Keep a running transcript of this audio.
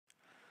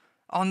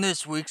On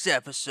this week's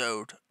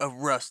episode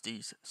of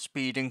Rusty's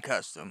Speed and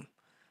Custom,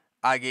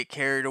 I get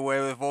carried away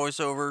with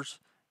voiceovers,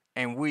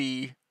 and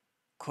we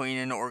clean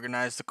and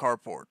organize the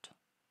carport.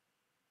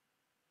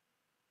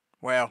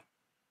 Well,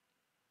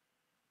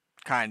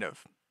 kind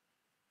of.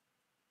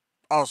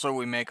 Also,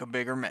 we make a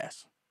bigger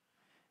mess.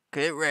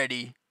 Get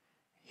ready,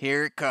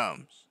 here it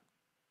comes.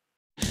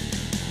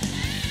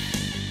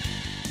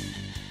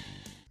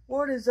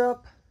 What is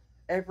up,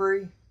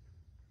 everybody?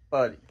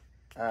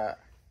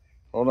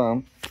 Hold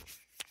on.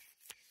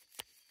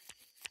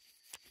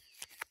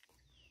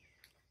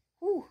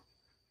 Whew.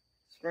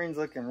 Screen's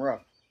looking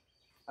rough.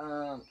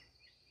 I'm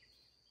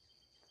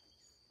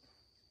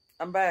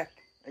back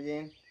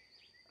again.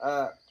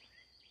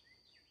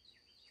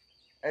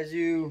 As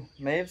you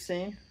may have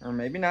seen, or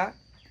maybe not,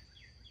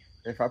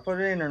 if I put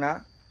it in or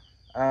not,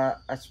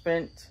 I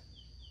spent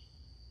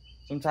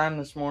some time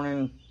this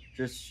morning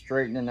just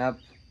straightening up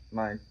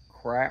my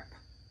crap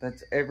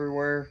that's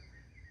everywhere.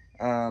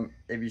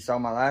 If you saw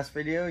my last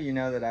video, you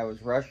know that I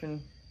was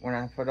rushing when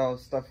I put all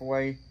this stuff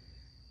away,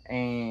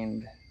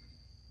 and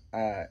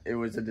it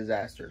was a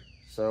disaster.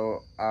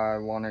 So I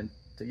wanted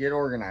to get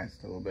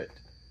organized a little bit.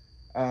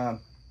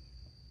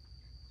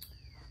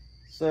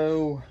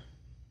 So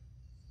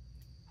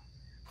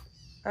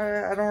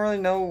I don't really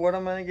know what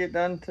I'm gonna get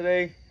done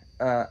today.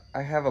 I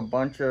have a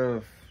bunch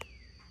of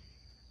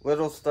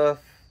little stuff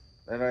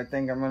that I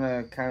think I'm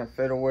gonna kind of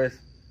fiddle with,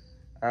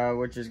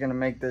 which is gonna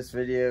make this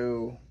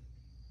video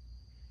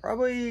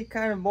probably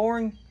kind of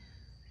boring,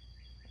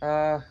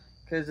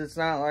 because it's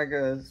not like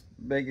a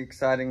big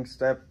exciting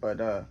step, but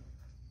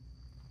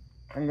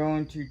I'm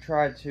going to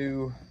try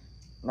to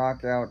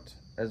knock out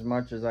as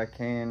much as I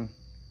can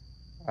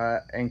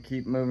and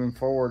keep moving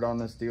forward on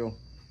this deal.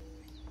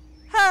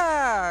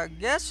 Ha!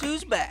 Guess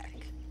who's back?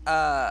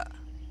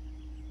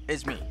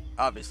 It's me,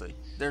 obviously.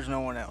 There's no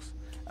one else.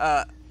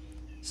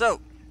 So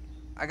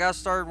I got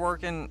started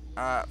working.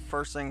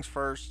 First things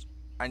first,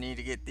 I need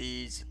to get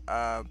these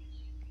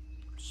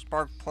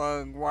spark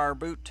plug wire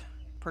boot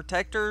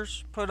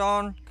protectors put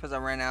on, because I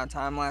ran out of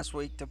time last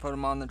week to put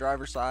them on the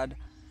driver's side.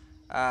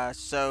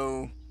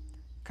 So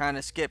kind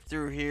of skip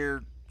through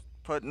here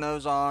putting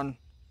those on.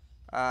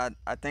 I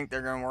think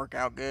they're gonna work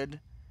out good.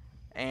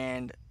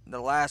 And the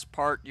last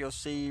part you'll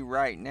see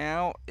right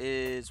now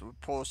is we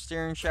pull the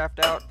steering shaft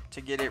out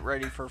to get it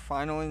ready for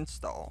final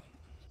install.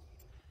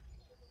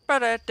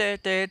 I'm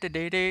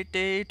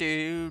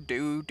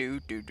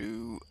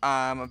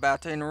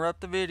about to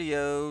interrupt the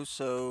video,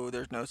 so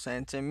there's no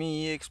sense in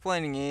me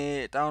explaining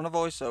it on a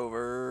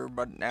voiceover,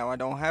 but now I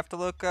don't have to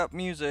look up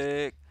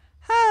music.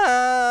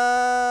 Ha!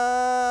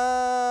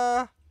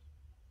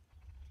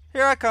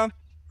 Here I come.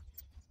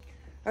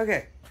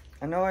 Okay,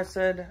 I know I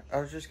said I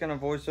was just gonna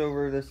voice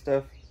over this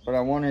stuff, but I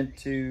wanted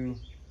to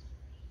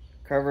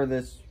cover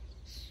this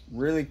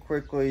really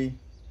quickly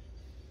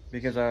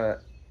because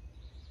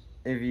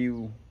if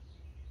you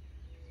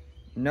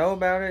know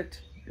about it,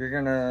 you're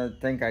gonna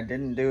think I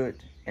didn't do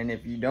it, and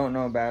if you don't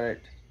know about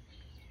it,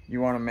 you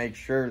want to make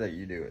sure that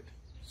you do it.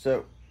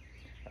 So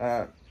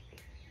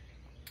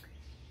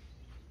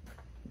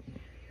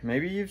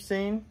maybe you've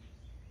seen,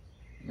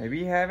 maybe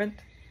you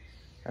haven't.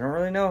 I don't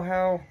really know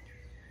how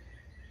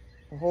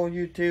the whole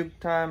YouTube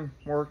time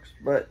works,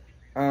 but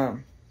I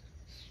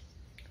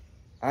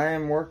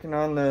am working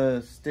on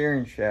the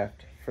steering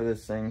shaft for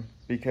this thing,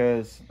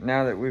 because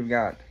now that we've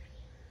got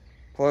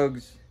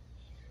plugs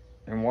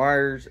and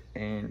wires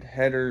and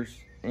headers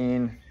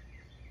in,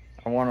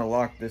 I want to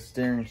lock this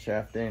steering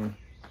shaft in,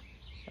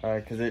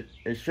 because it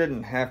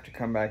shouldn't have to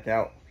come back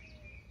out,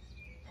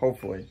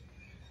 hopefully.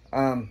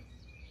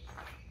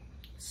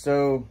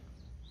 So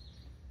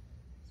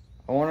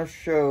I want to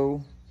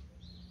show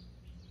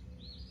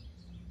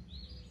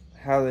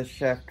how this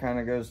shaft kind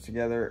of goes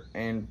together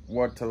and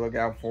what to look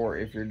out for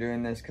if you're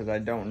doing this, because I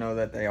don't know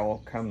that they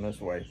all come this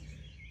way.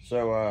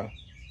 So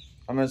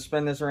I'm going to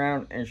spin this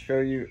around and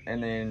show you,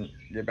 and then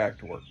get back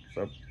to work.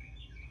 So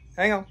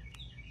hang on.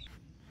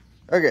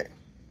 Okay,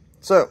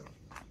 so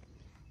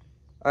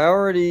I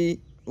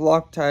already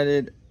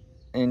Loctited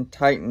and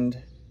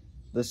tightened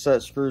the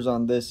set screws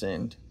on this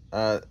end,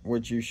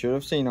 which you should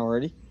have seen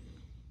already.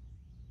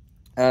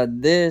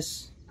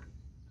 This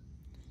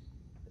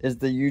is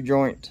the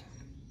U-joint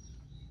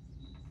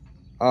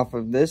off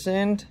of this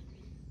end.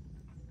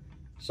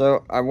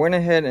 So I went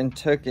ahead and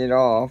took it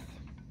off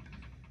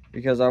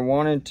because I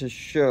wanted to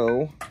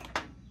show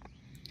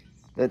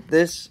that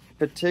this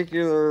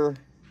particular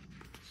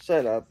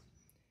setup,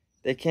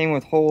 they came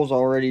with holes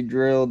already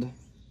drilled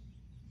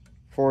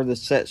for the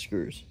set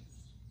screws.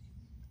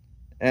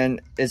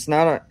 And it's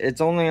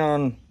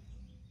only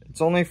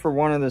for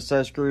one of the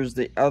set screws.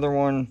 The other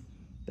one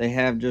they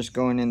have just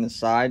going in the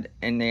side,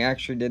 and they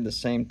actually did the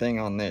same thing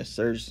on this.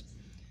 There's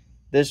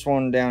this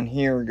one down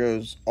here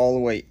goes all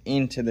the way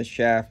into the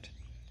shaft,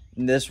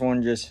 and this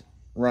one just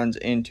runs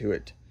into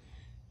it.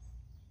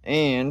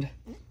 And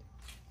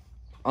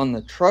on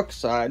the truck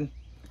side,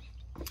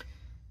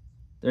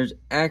 there's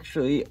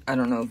actually, I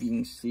don't know if you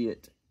can see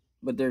it,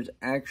 but there's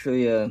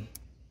actually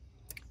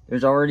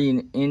there's already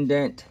an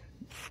indent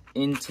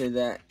into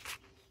that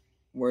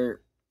where it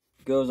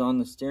goes on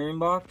the steering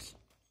box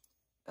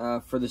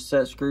for the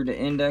set screw to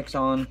index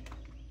on.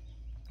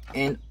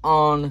 And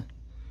on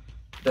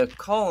the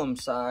column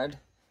side,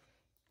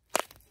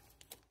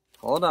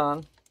 hold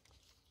on,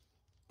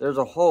 there's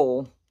a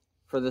hole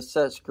for the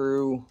set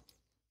screw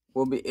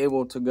will be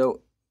able to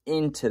go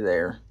into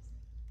there.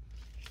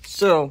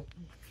 So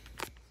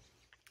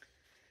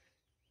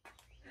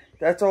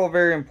that's all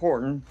very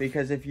important,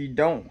 because if you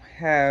don't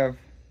have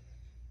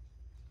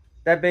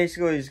that,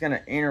 basically is going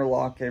to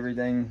interlock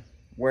everything,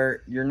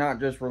 where you're not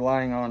just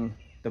relying on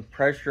the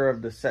pressure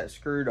of the set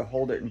screw to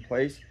hold it in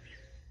place.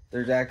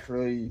 There's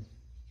actually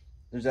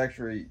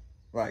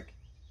like,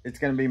 it's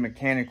going to be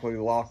mechanically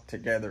locked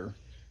together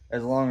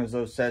as long as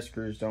those set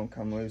screws don't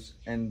come loose.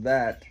 And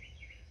that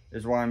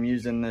is why I'm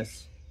using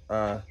this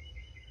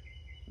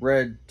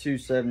red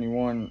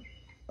 271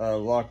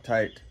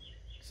 Loctite.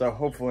 So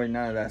hopefully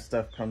none of that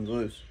stuff comes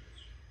loose.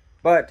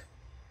 But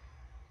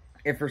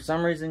if for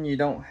some reason you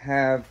don't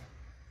have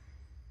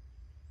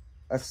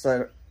a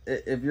set,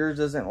 if yours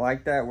isn't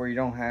like that, where you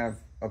don't have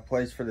a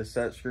place for the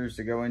set screws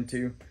to go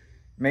into,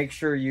 make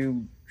sure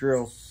you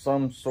drill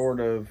some sort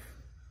of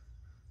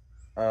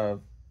it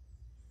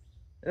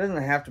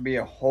doesn't have to be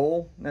a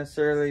hole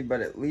necessarily,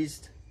 but at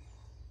least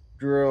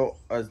drill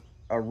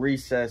a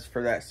recess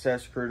for that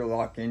set screw to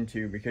lock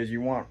into, because you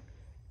want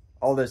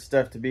all this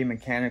stuff to be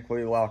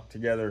mechanically locked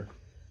together,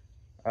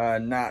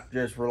 not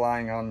just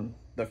relying on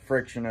the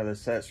friction of the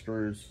set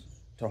screws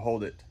to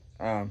hold it.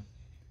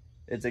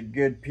 It's a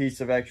good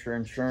piece of extra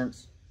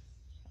insurance.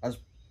 I was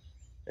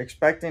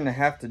expecting to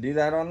have to do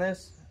that on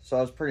this, so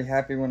I was pretty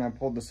happy when I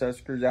pulled the set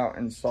screws out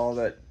and saw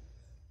that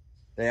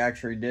they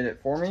actually did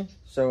it for me.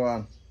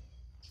 So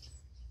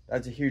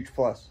that's a huge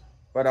plus.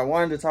 But I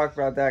wanted to talk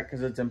about that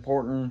because it's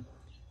important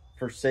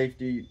for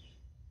safety.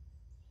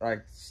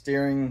 Like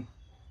steering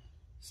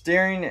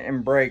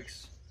and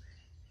brakes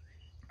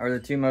are the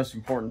two most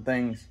important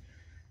things,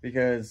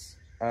 because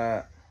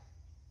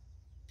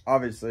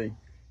obviously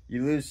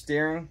you lose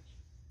steering,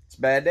 it's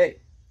a bad day.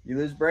 You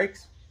lose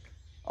brakes,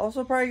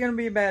 also probably going to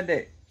be a bad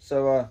day.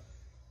 So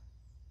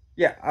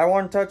yeah, I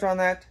want to touch on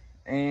that,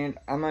 and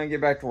I'm going to get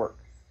back to work.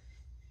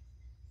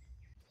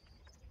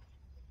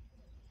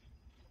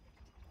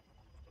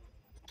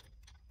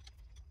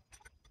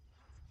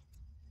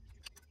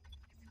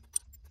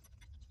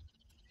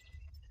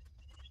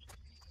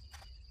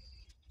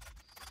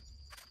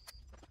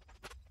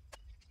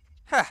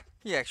 Ha!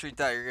 You actually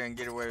thought you were going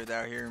to get away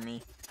without hearing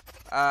me.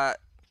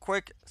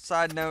 Quick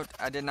side note,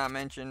 I did not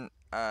mention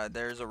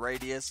there's a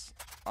radius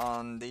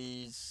on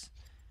these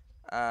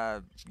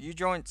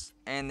U-joints,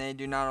 and they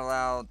do not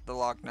allow the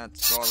lock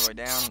nuts to go all the way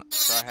down,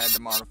 so I had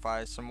to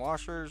modify some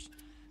washers.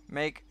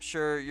 Make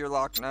sure your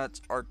lock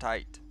nuts are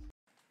tight.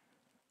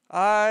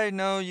 I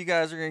know you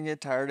guys are going to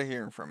get tired of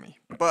hearing from me,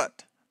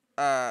 but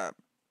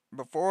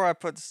before I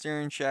put the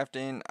steering shaft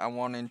in, I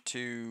wanted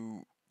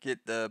to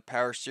get the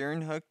power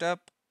steering hooked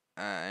up,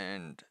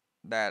 and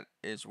that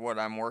is what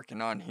I'm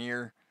working on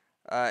here.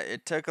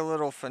 It took a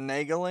little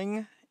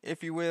finagling,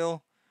 if you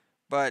will,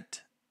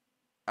 but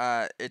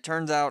it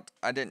turns out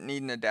I didn't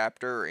need an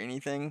adapter or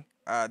anything.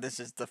 This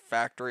is the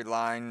factory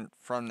line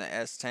from the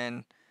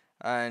S10,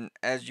 and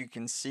as you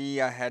can see,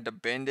 I had to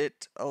bend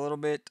it a little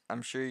bit.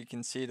 I'm sure you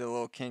can see the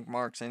little kink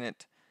marks in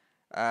it.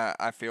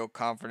 I feel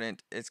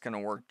confident it's going to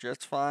work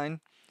just fine,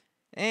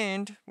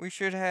 and we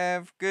should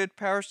have good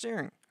power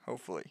steering,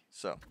 hopefully.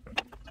 So,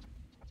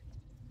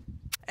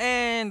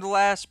 and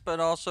last but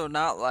also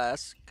not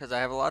last, because I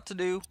have a lot to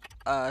do,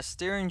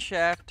 steering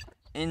shaft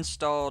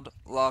installed,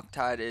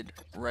 Loctited,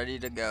 ready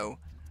to go.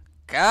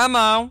 Come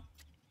on!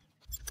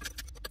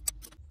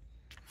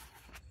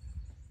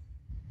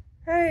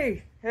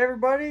 Hey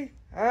everybody,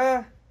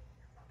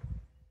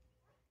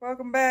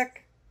 welcome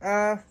back.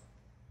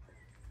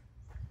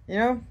 You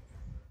know,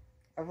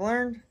 I've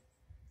learned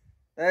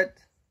that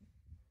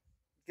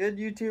good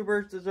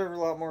YouTubers deserve a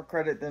lot more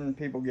credit than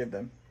people give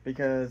them,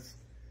 because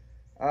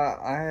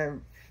I have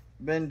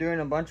been doing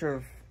a bunch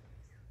of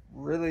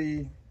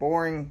really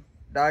boring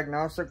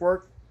diagnostic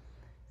work,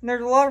 and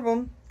there's a lot of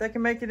them that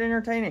can make it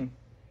entertaining.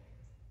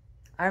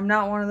 I'm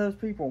not one of those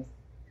people,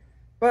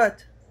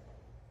 but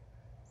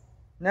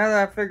now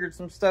that I've figured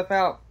some stuff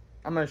out,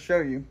 I'm going to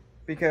show you,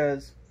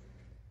 because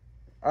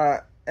I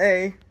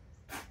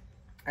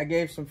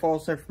gave some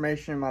false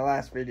information in my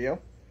last video,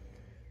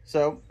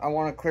 so I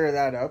want to clear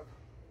that up.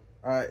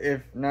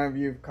 If none of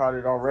you have caught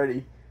it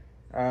already,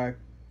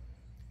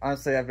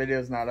 honestly that video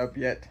is not up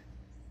yet,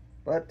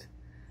 but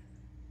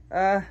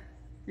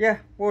yeah,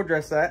 we'll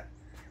address that.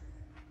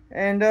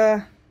 And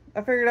I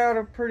figured out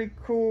a pretty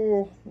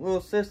cool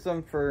little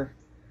system for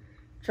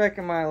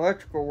checking my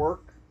electrical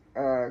work,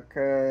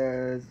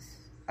 cause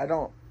I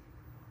don't,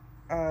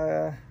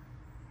 how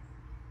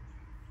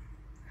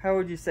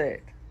would you say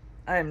it?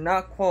 I am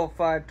not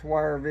qualified to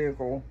wire a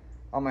vehicle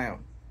on my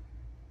own.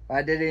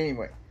 I did it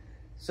anyway.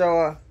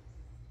 So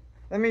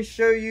let me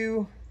show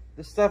you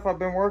the stuff I've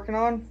been working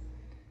on,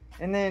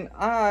 and then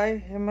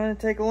I am going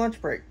to take a lunch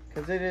break,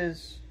 because it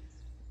is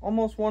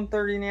almost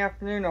 1:30 in the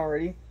afternoon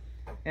already,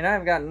 and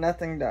I've got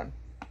nothing done.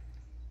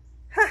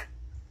 Ha!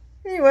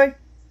 Anyway,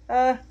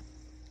 let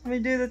me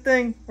do the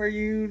thing where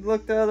you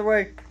look the other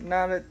way,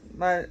 not at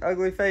my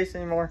ugly face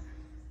anymore.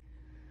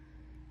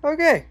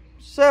 Okay,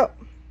 so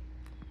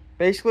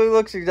basically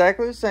looks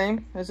exactly the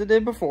same as it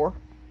did before.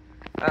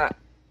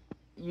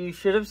 You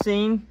should have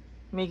seen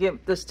me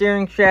get the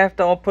steering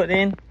shaft all put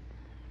in.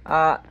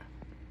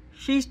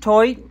 She's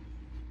tight.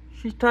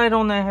 She's tight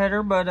on the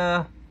header,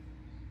 but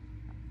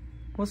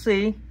we'll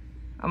see.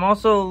 I'm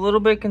also a little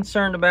bit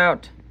concerned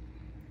about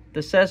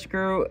the set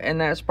screw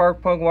and that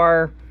spark plug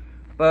wire,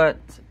 but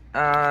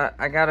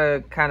I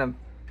gotta kind of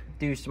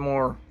do some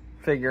more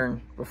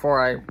figuring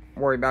before I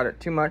worry about it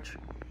too much.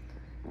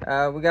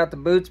 We got the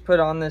boots put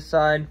on this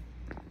side.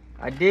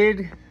 I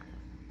did,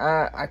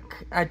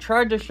 I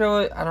tried to show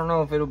it. I don't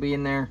know if it'll be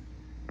in there.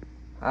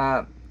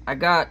 I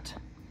got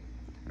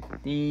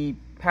the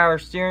power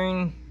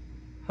steering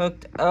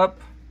hooked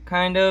up,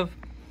 kind of.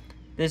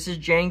 This is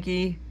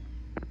janky,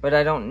 but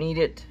I don't need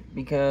it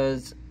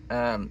because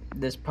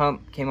this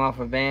pump came off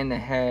a van that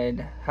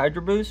had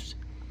hydro boost.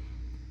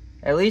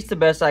 At least the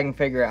best I can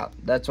figure out.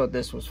 That's what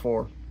this was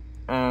for.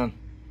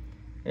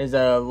 Is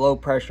a low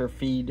pressure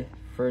feed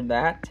for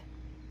that,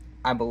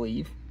 I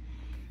believe.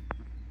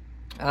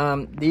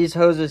 These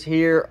hoses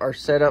here are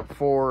set up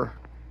for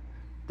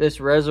this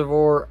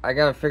reservoir. I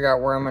gotta figure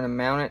out where I'm gonna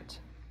mount it,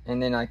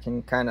 and then I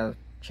can kind of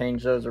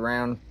change those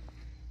around.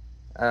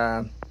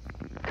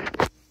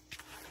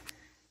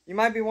 You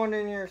might be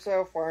wondering to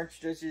yourself, why aren't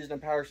you just using a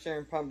power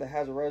steering pump that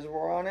has a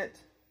reservoir on it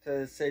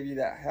to save you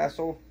that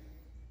hassle?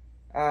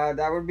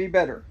 That would be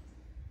better,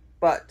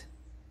 but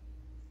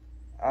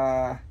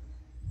I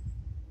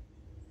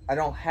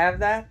don't have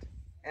that,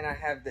 and I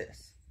have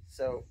this,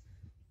 so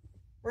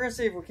we're gonna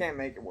see if we can't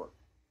make it work.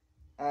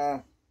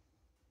 So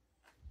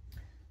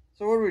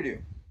what do we do?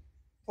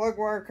 Plug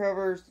wire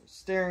covers,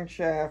 steering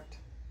shaft,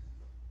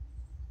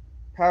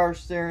 power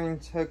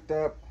steering's hooked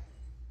up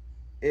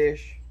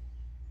ish.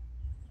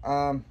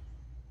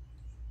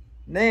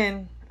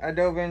 Then I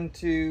dove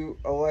into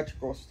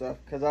electrical stuff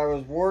because I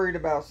was worried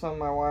about some of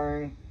my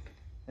wiring,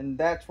 and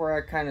that's where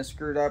I kind of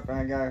screwed up, and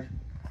I gotta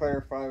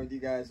clarify with you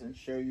guys and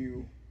show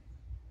you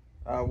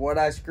what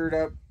I screwed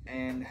up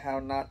and how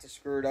not to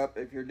screw it up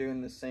if you're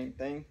doing the same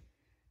thing.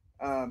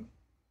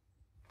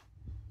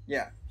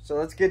 Yeah, so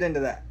let's get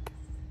into that.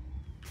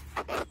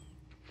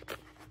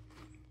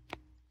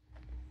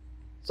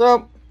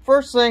 So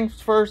first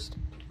things first,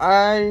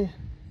 I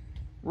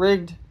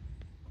rigged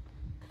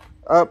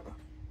up.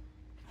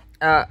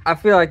 I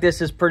feel like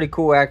this is pretty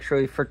cool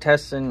actually for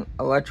testing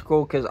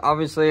electrical, because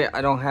obviously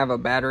I don't have a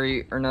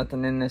battery or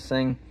nothing in this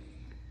thing,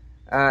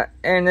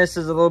 and this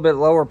is a little bit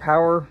lower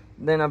power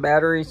than a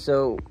battery,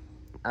 so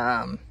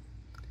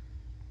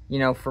you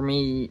know, for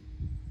me,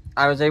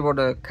 I was able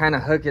to kind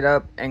of hook it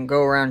up and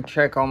go around,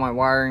 check all my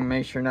wiring,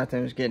 make sure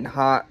nothing was getting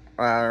hot,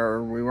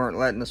 or we weren't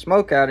letting the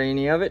smoke out of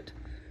any of it,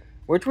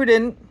 which we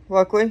didn't,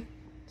 luckily.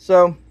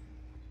 So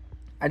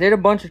I did a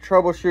bunch of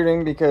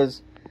troubleshooting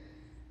because,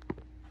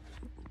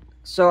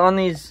 so on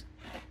these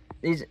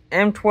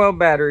M12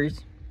 batteries,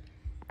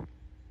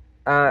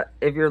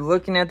 if you're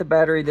looking at the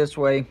battery this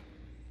way,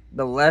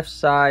 the left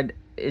side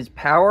is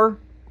power,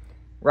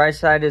 right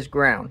side is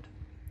ground.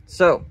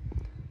 So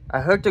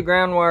I hooked a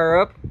ground wire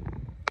up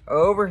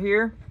over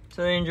here to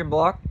the engine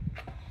block,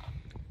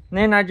 and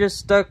then I just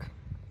stuck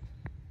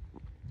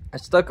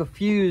a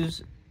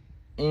fuse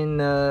in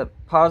the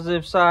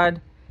positive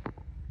side,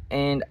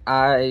 and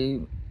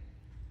I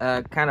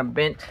kind of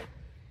bent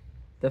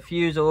the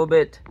fuse a little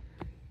bit.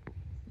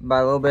 By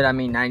a little bit I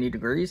mean 90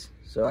 degrees,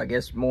 so I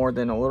guess more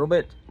than a little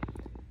bit,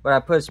 but I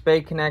put a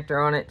spade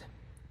connector on it,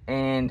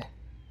 and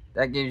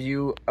that gives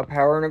you a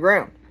power and a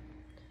ground.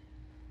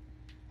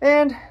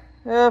 And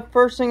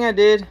first thing I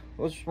did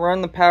was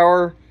run the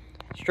power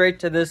straight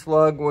to this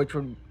lug, which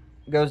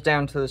goes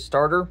down to the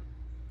starter,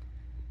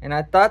 and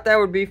I thought that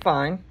would be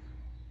fine,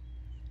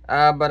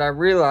 but I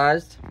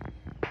realized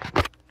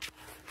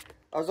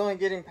I was only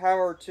getting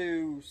power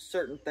to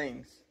certain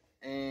things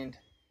and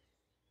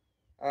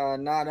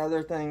not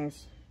other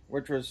things,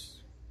 which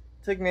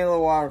took me a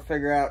little while to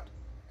figure out.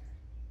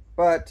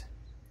 But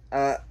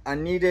I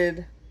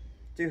needed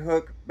to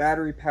hook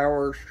battery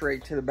power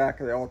straight to the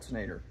back of the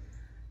alternator.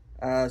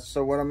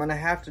 So what I'm going to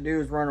have to do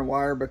is run a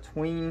wire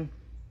between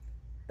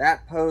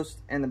that post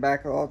and the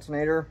back of the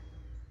alternator.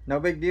 No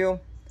big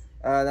deal.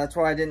 That's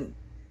why I didn't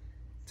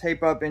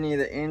tape up any of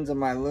the ends of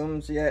my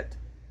looms yet,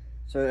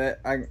 so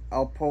that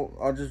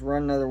I'll just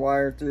run another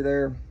wire through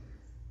there,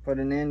 put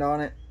an end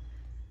on it.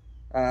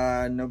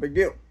 No big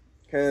deal,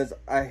 because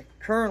I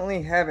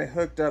currently have it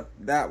hooked up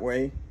that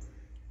way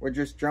with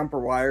just jumper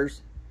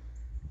wires,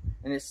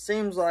 and it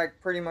seems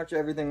like pretty much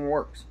everything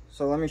works.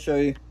 So let me show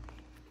you.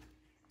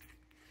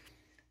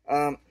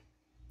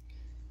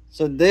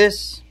 So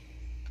this,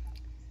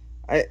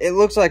 it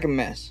looks like a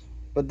mess,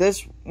 but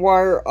this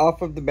wire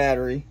off of the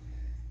battery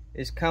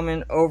is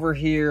coming over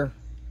here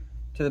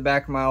to the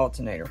back of my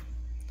alternator.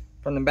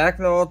 From the back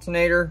of the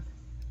alternator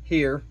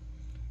here,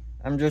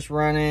 I'm just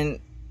running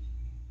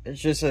it's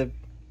just a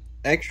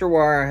extra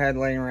wire I had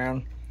laying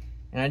around,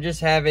 and I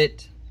just have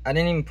it. I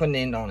didn't even put an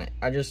end on it.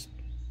 I just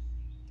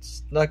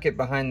stuck it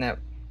behind that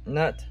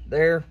nut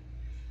there,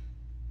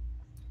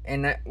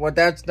 and what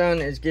that's done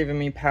is giving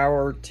me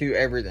power to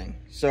everything.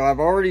 So I've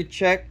already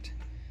checked.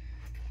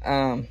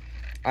 I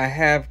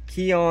have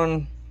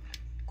key-on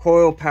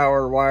coil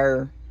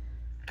power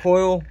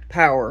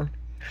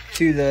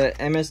to the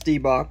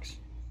MSD box.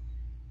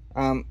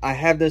 I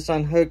have this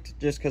unhooked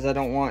just because I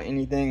didn't want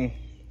anything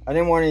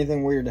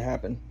weird to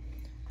happen.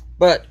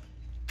 But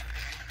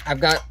I've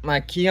got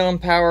my key-on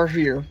power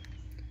here,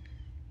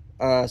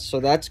 so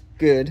that's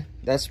good.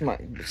 That's my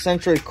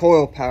essentially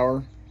coil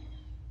power,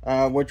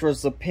 which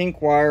was the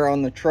pink wire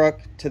on the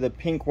truck to the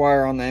pink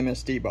wire on the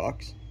MSD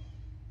box.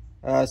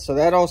 So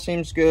that all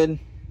seems good.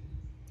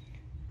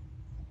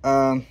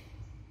 At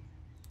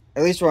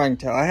least what I can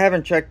tell. I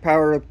haven't checked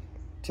power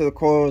to the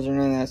coils or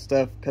none of that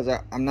stuff because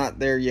I'm not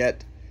there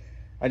yet.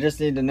 I just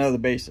need to know the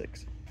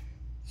basics.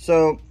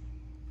 So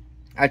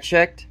I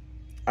checked.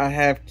 I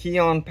have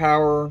key-on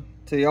power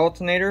to the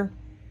alternator.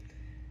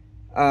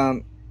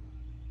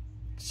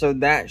 So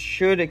that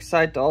should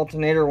excite the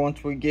alternator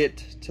once we get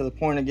to the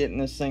point of getting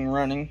this thing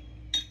running.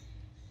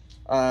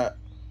 And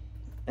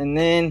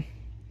then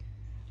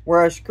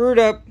where I screwed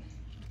up,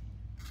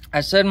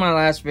 I said in my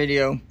last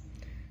video,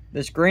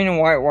 this green and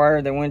white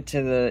wire that went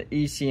to the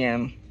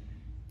ECM,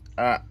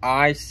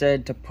 I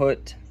said to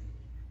put,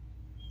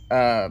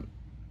 I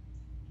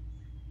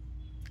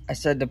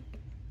said to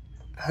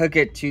hook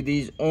it to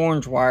these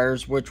orange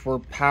wires, which were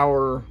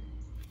power.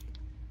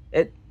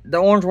 The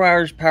orange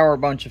wires power a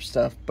bunch of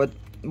stuff, but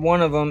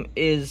one of them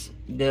is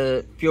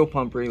the fuel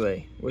pump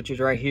relay, which is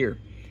right here,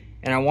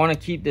 and I want to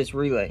keep this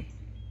relay.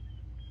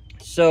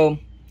 So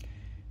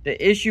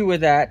the issue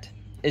with that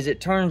is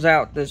it turns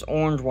out this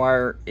orange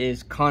wire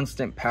is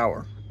constant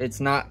power. It's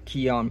not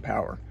key-on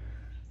power.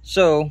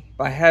 So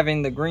by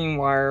having the green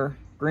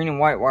and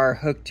white wire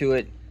hooked to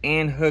it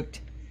and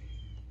hooked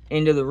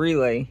into the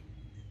relay,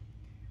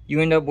 you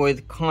end up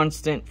with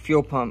constant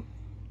fuel pump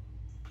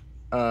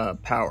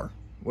power,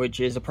 which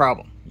is a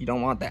problem. You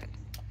don't want that.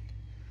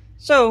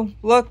 So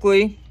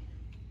luckily,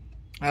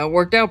 it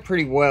worked out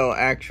pretty well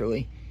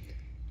actually.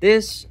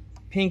 This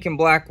pink and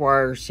black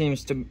wire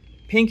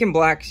pink and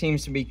black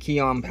seems to be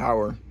key-on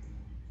power.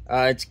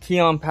 It's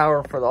key-on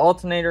power for the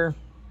alternator,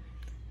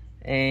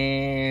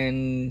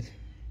 and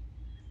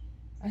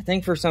I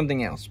think for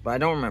something else, but I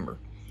don't remember.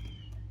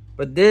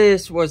 But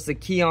this was the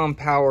key-on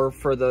power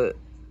for the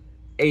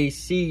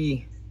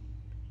AC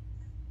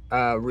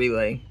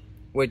relay,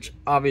 which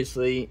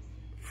obviously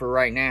for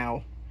right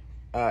now,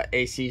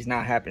 AC is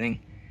not happening.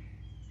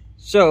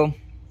 So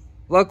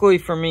luckily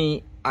for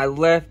me, I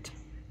left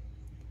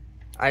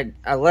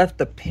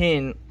the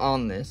pin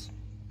on this.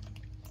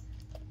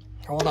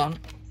 Hold on.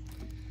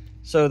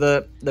 So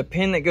the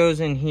pin that goes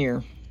in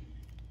here,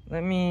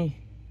 hold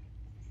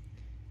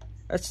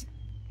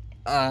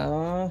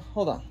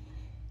on.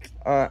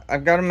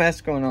 I've got a mess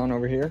going on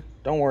over here.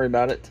 Don't worry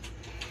about it.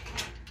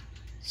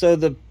 So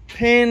the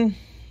pin,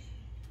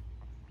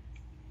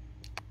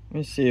 let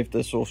me see if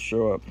this will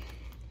show up.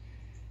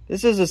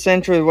 This is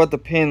essentially what the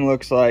pin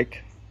looks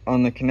like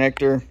on the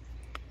connector.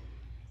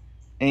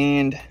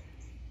 And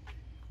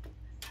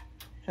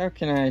how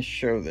can I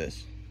show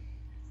this?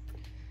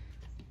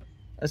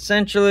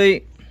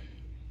 Essentially,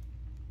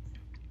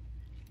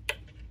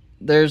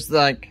 there's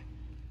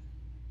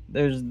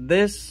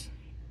this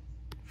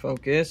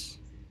focus.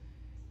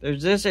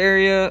 There's this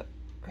area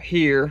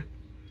here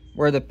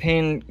where the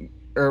pin,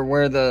 or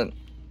where the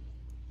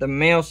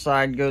male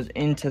side goes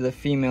into the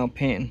female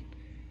pin.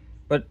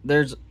 But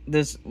there's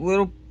this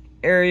little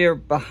area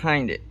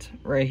behind it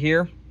right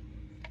here.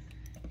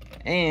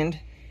 And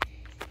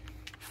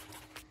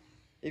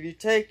if you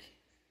take,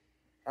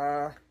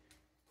 I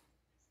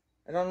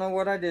don't know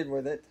what I did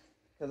with it,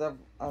 because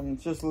I'm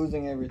just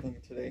losing everything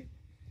today.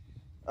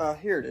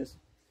 Here it is.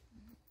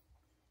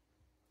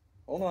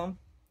 Hold on.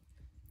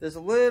 There's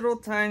a little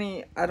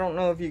tiny, I don't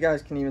know if you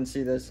guys can even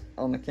see this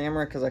on the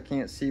camera because I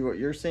can't see what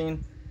you're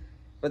seeing.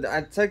 But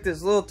I took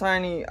this little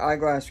tiny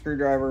eyeglass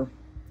screwdriver,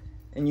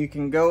 and you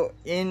can go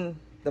in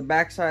the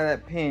back side of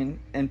that pin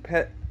and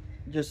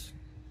just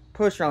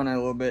push on it a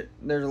little bit.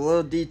 There's a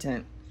little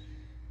detent.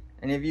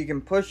 And if you can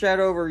push that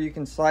over, you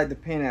can slide the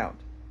pin out.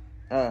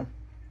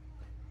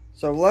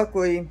 So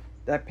luckily,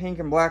 that pink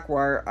and black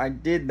wire, I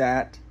did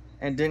that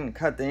and didn't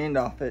cut the end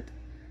off it.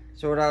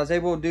 So what I was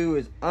able to do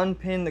is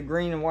unpin the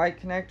green and white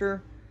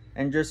connector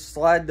and just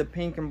slide the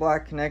pink and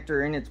black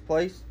connector in its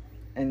place.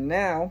 And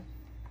now,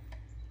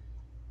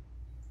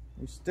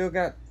 we still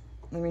got,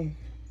 let me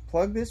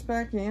plug this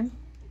back in.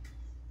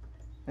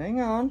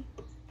 Hang on.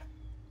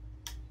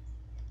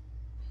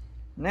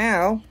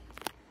 Now,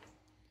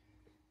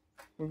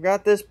 we've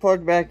got this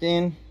plugged back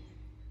in.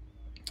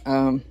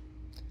 For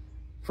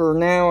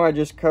now, I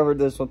just covered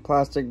this with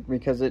plastic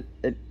because it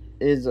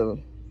is a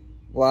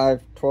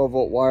live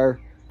 12-volt wire.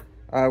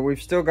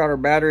 We've still got our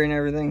battery and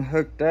everything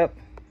hooked up,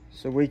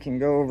 so we can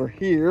go over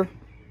here.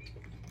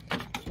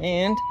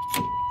 And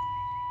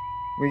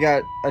we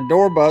got a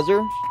door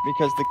buzzer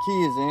because the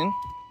key is in.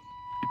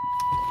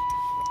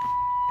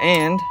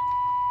 And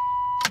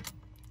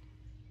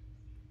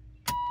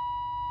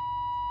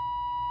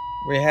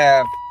we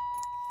have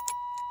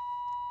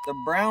the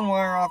brown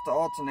wire off the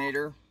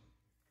alternator.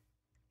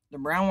 The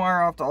brown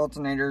wire off the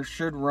alternator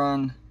should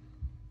run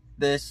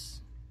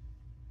this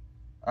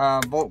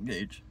volt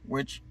gauge,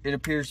 which it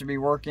appears to be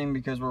working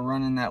because we're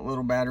running that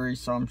little battery,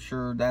 so I'm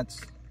sure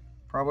that's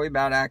probably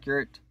about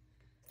accurate.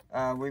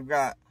 We've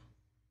got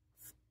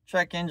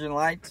check engine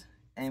light,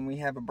 and we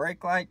have a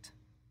brake light.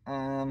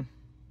 You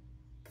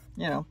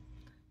know,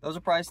 those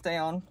will probably stay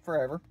on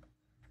forever.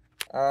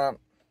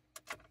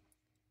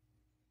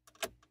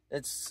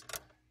 It's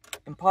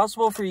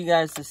impossible for you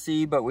guys to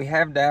see, but we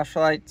have dash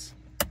lights.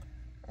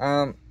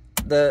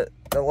 The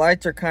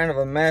lights are kind of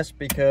a mess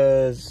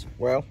because,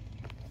 well,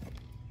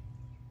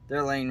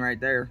 they're laying right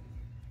there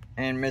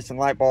and missing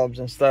light bulbs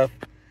and stuff.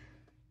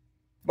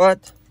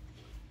 But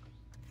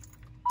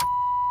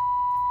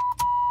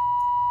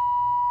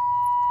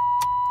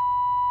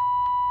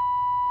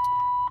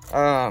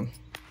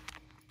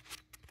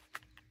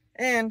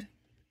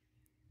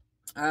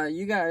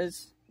you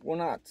guys will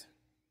not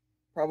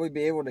probably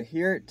be able to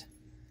hear it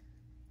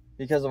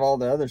because of all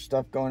the other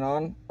stuff going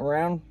on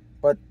around,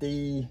 but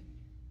the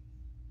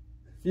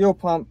fuel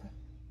pump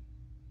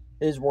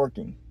is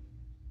working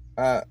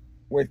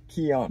with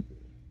key on.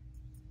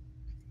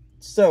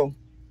 So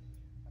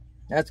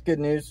that's good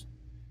news.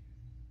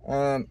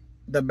 The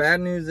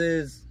bad news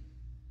is,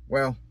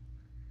 well,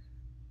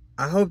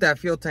 I hope that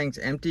fuel tank's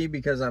empty,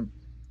 because part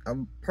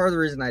of the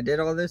reason I did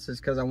all this is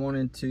because I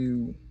wanted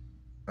to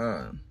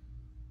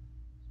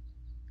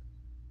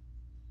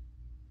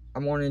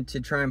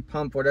try and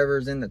pump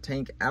whatever's in the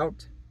tank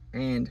out,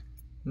 and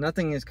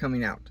nothing is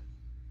coming out.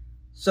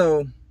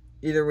 So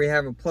either we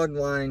have a plugged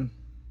line,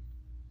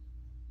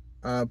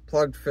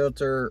 plugged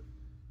filter,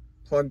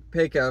 plugged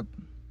pickup,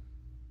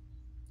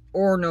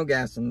 or no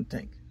gas in the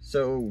tank.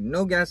 So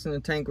no gas in the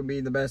tank would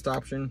be the best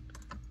option,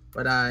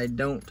 but I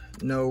don't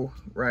know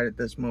right at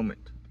this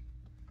moment.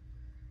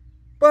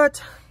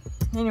 But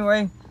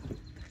anyway,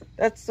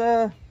 that's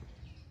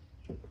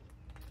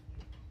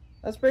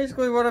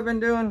basically what I've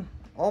been doing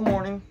all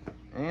morning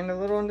and a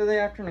little into the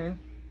afternoon.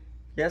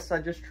 Yes,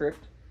 I just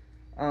tripped.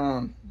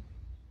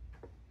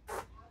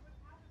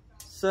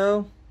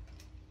 So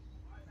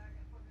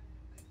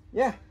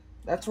yeah,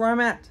 that's where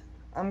I'm at.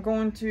 I'm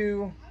going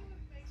to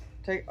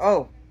take,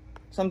 oh,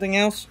 something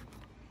else.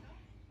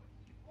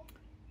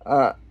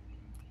 I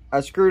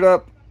screwed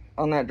up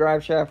on that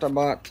drive shaft I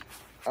bought.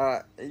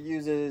 It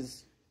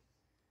uses,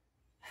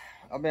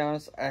 I'll be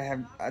honest,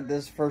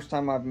 this is the first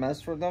time I've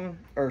messed with them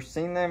or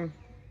seen them.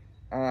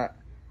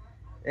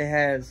 It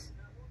has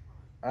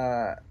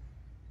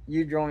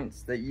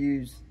U-joints that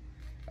use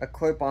a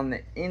clip on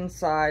the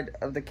inside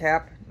of the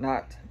cap,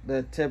 not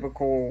the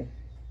typical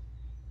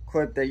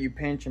clip that you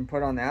pinch and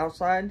put on the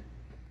outside.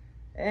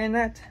 And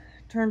that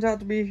turns out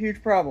to be a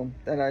huge problem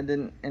that I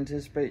didn't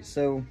anticipate.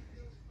 So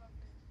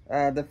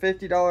the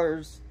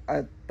 $50,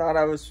 I thought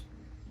I was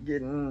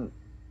getting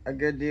a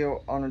good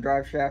deal on a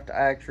drive shaft.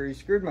 I actually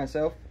screwed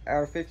myself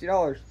out of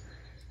 $50.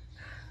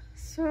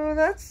 So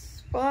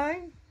that's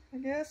fine, I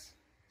guess.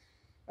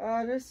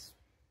 Just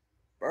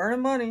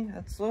earning money.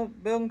 That's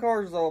what building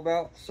cars is all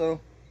about. So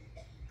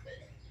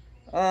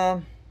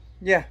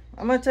yeah,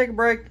 I'm gonna take a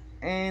break,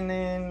 and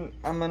then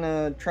I'm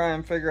gonna try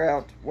and figure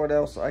out what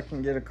else I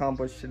can get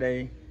accomplished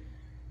today.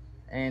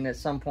 And at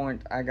some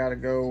point I gotta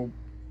go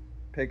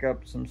pick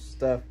up some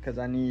stuff because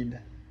I need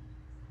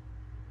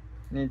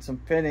some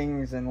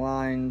fittings and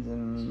lines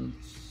and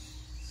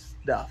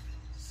stuff.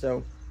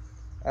 So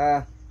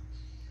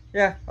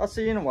yeah, I'll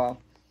see you in a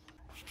while.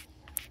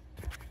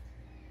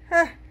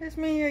 It's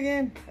me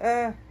again.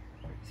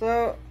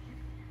 So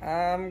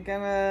I'm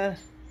gonna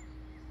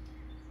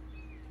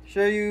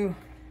show you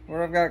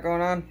what I've got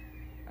going on.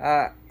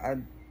 I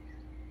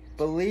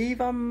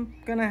believe I'm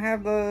gonna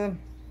have the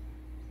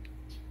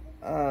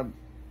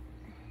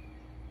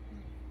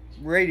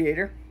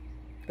radiator,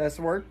 that's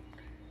the word,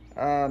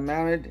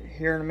 mounted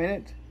here in a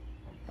minute.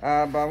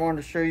 But I wanted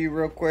to show you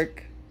real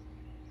quick.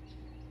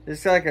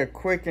 It's like a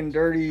quick and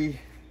dirty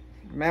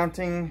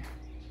mounting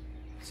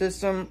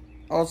system.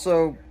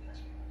 Also,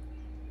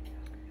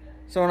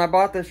 so when I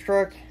bought this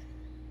truck,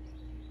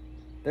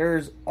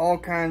 there's all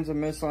kinds of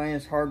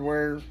miscellaneous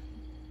hardware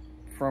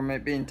from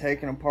it being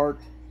taken apart,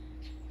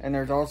 and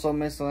there's also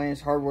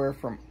miscellaneous hardware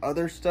from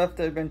other stuff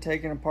that had been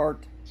taken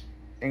apart,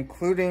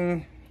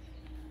 including,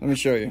 let me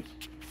show you,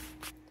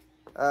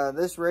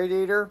 this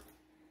radiator.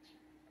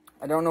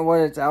 I don't know what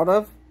it's out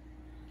of.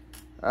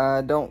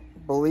 I don't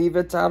believe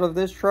it's out of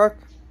this truck,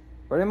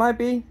 but it might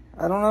be.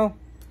 I don't know.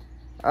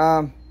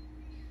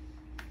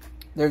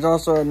 There's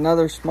also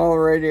another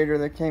smaller radiator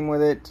that came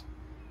with it,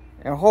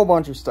 and a whole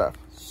bunch of stuff.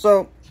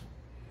 So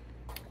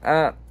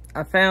I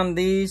found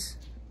these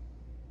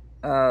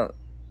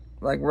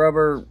like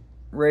rubber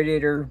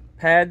radiator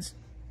pads,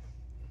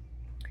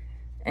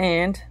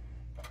 and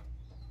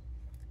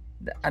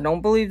I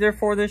don't believe they're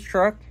for this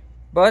truck,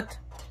 but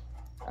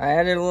I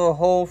added a little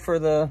hole for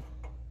the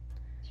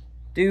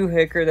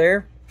doohicker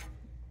there.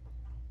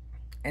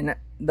 And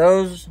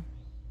those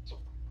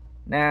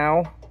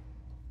now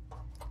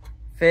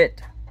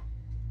fit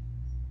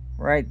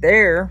right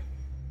there.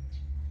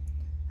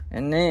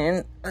 And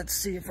then let's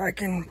see if I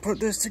can put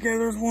this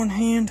together with one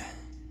hand.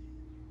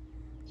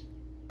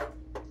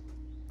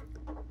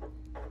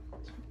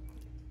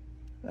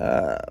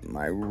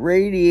 My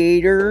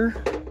radiator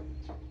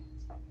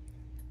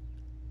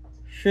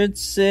should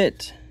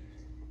sit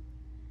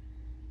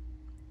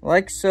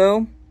like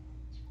so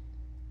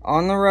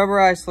on the rubber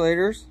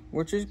isolators,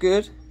 which is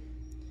good.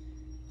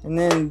 And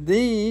then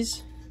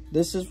this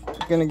is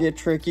gonna get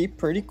tricky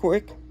pretty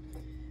quick.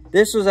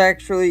 This was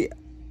actually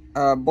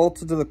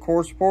bolted to the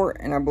core support,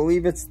 and I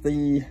believe it's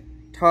the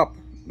top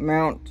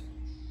mount,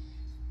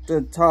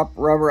 the top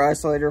rubber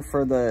isolator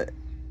for the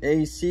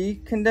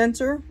AC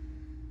condenser,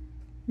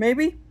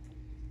 maybe.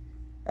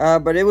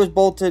 But it was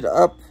bolted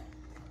up.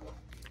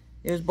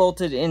 It was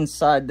bolted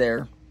inside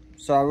there,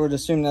 so I would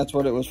assume that's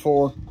what it was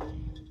for.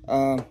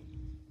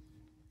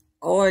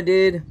 All I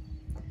did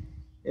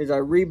is I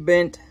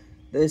rebent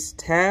this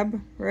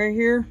tab right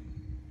here,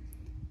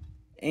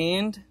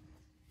 and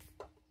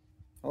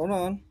hold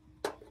on,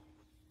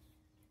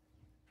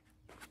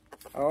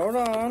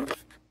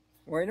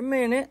 wait a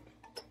minute.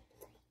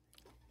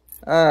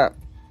 There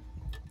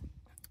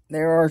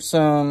are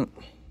some,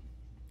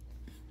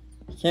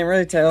 can't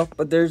really tell,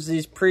 but there's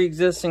these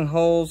pre-existing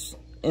holes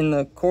in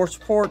the core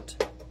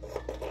support.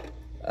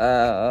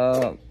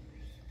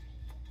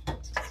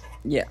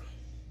 Yeah,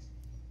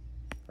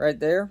 right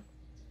there.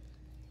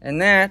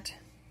 And that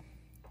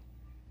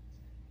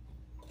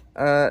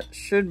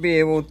should be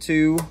able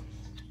to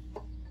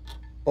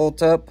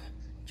bolt up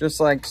just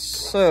like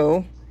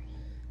so.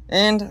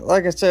 And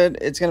like I said,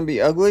 it's going to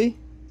be ugly,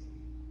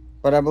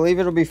 but I believe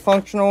it'll be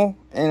functional,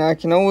 and I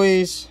can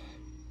always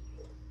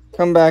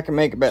come back and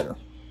make it better,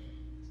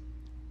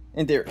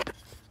 in theory.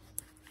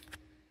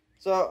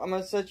 So I'm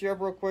going to set you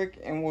up real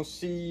quick, and we'll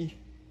see.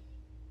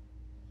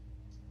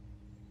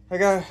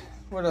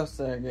 What else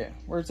did I get?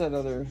 Where's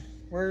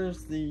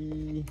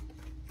the,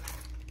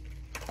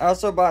 I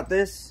also bought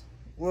this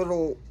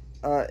little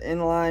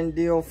inline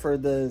deal for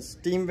the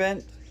steam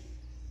vent,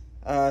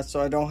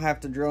 so I don't have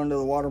to drill into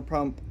the water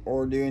pump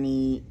or do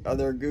any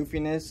other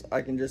goofiness.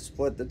 I can just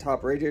split the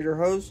top radiator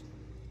hose,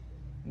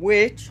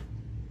 which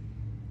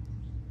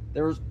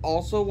there was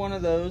also one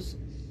of those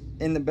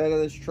in the bed of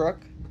this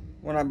truck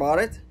when I bought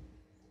it,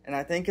 and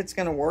I think it's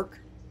gonna work.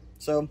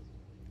 So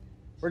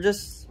we're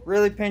just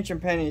really pinching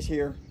pennies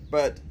here,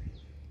 but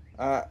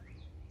I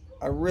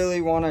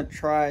really want to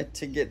try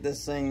to get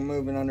this thing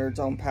moving under its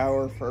own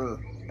power for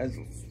as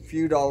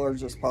few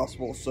dollars as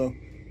possible. So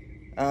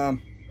yeah,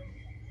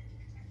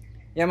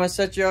 I'm gonna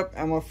set you up.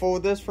 I'm gonna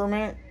fold this for a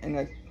minute,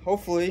 and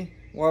hopefully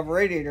we'll have a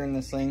radiator in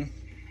this thing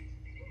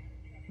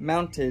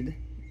mounted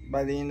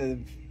by the end of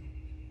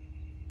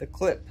the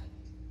clip.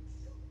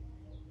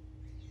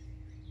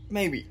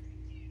 Maybe,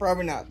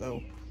 probably not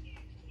though.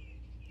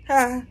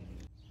 Ha.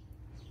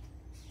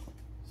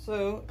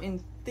 So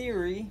in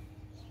theory,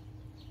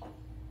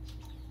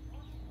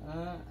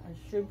 I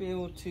should be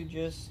able to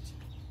just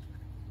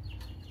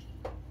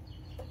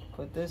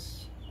put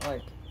this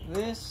like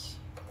this,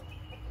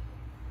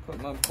 put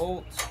my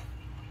bolts.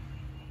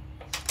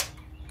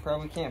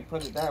 Probably can't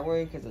put it that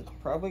way because it's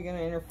probably going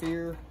to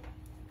interfere.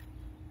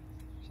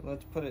 So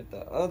let's put it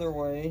the other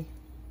way.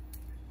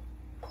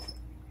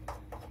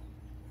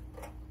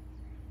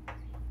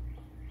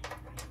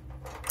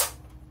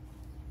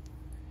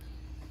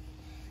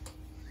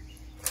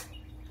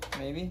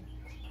 Maybe.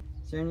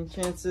 Is there any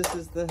chance this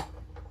is the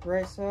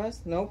right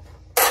size? Nope.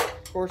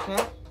 Of course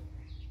not.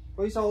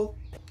 Please hold.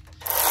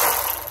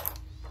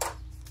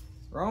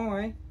 Wrong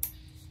way.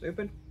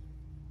 Stupid.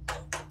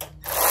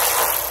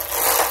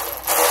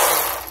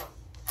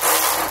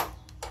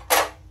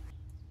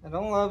 I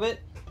don't love it,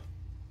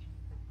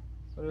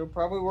 but it'll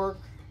probably work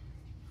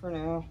for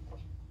now.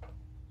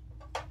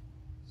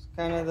 It's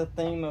kind of the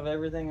theme of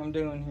everything I'm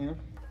doing here.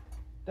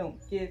 Don't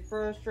get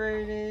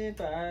frustrated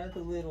by the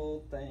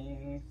little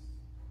things.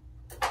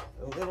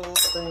 The little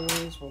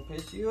things will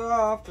piss you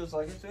off just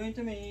like it's doing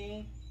to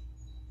me.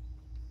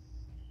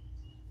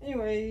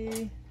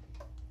 Anyway.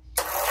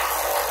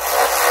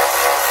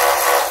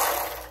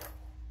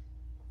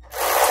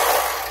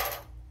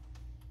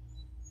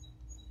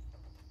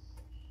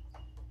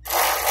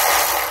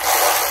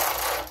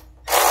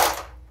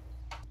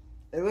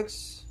 It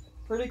looks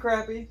pretty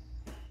crappy,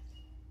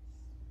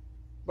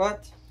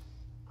 but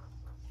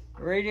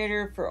the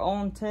radiator, for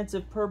all intents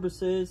and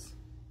purposes,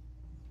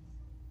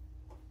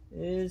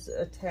 is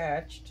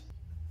attached.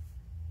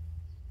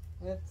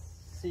 Let's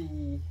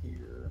see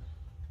here.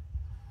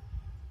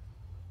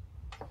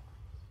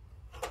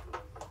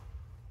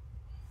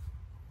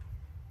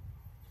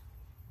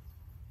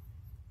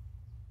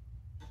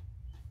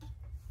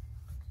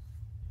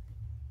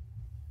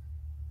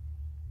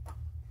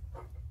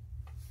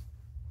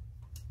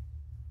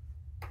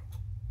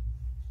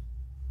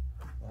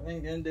 That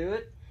ain't gonna do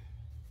it.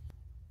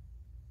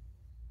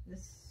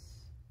 This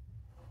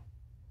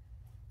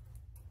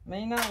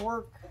may not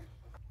work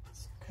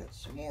get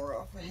some more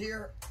off of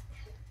here.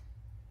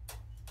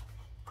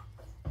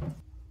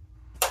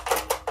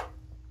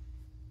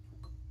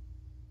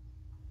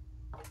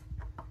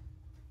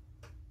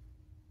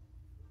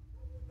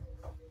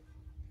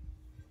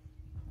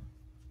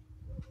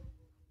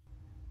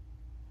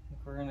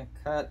 We're gonna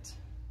cut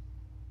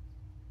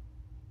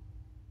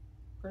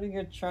a pretty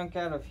good chunk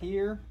out of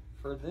here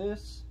for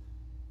this.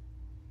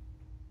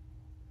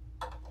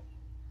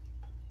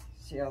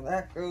 See how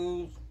that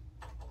goes.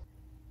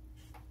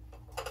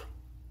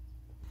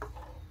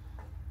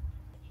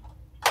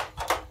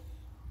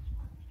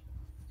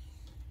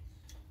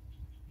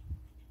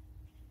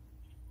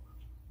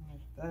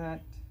 Like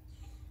that.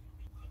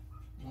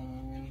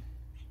 And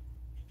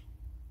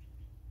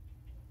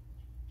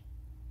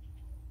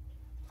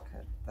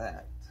cut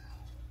that.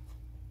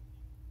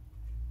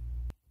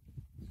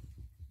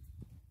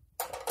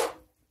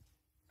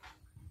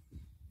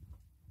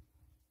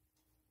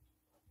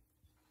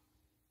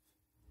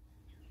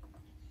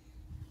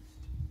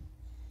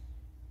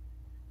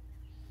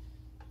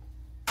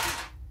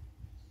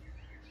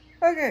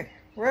 Okay,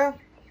 well,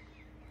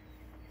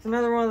 it's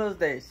another one of those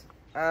days.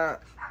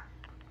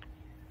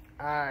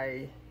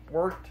 I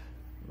worked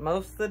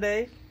most of the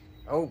day.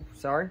 Oh,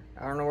 sorry,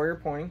 I don't know where you're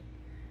pointing.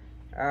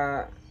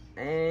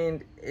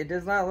 And it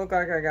does not look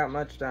like I got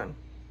much done,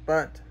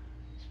 but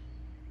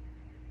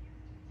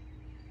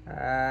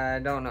I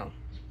don't know.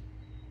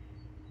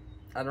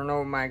 I don't know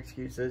what my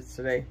excuse is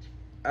today.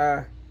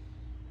 I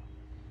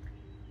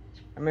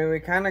mean,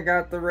 we kind of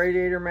got the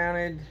radiator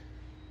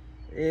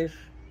mounted-ish.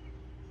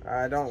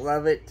 I don't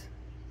love it,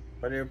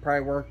 but it'll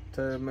probably work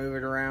to move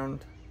it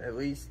around at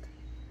least.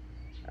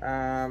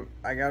 I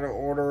gotta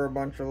order a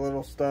bunch of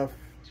little stuff.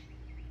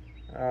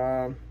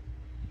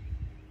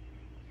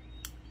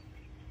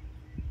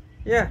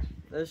 Yeah,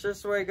 that's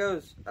just the way it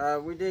goes.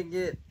 We did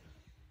get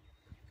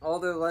all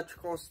the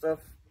electrical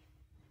stuff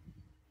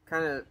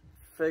kind of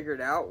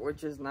figured out,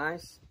 which is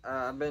nice.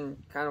 I've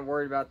been kind of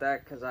worried about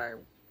that because I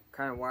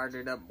kind of wired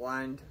it up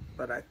blind,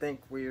 but I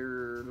think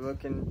we're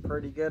looking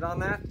pretty good on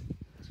that.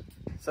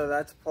 So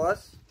that's a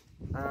plus.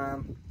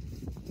 I'm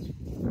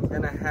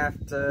gonna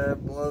have to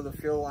blow the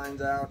fuel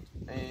lines out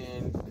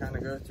and kind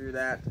of go through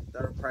that.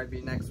 That'll probably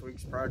be next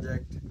week's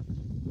project.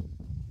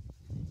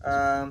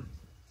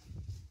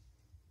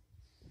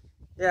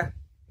 Yeah,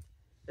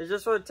 it's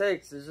just what it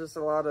takes. It's just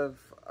a lot of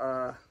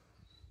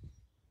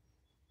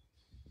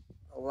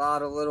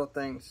little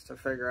things to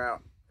figure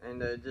out,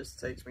 and it just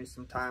takes me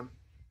some time.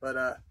 But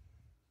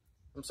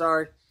I'm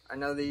sorry. I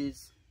know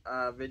these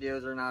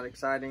videos are not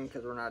exciting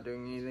because we're not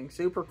doing anything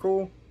super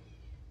cool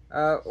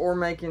or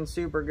making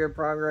super good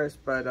progress,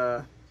 but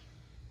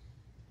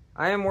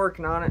I am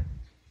working on it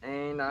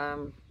and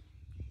I'm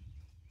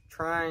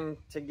trying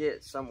to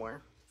get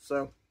somewhere.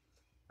 So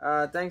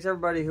thanks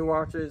everybody who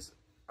watches,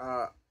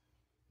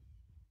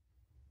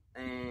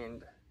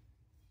 and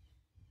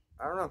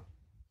I don't know,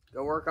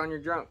 go work on your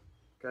junk,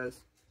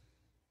 because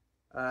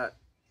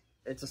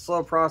it's a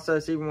slow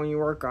process even when you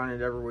work on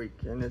it every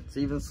week, and it's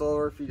even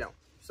slower if you don't.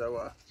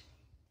 So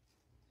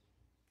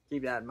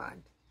keep that in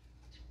mind.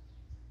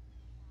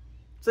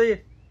 See ya.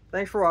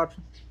 Thanks for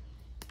watching.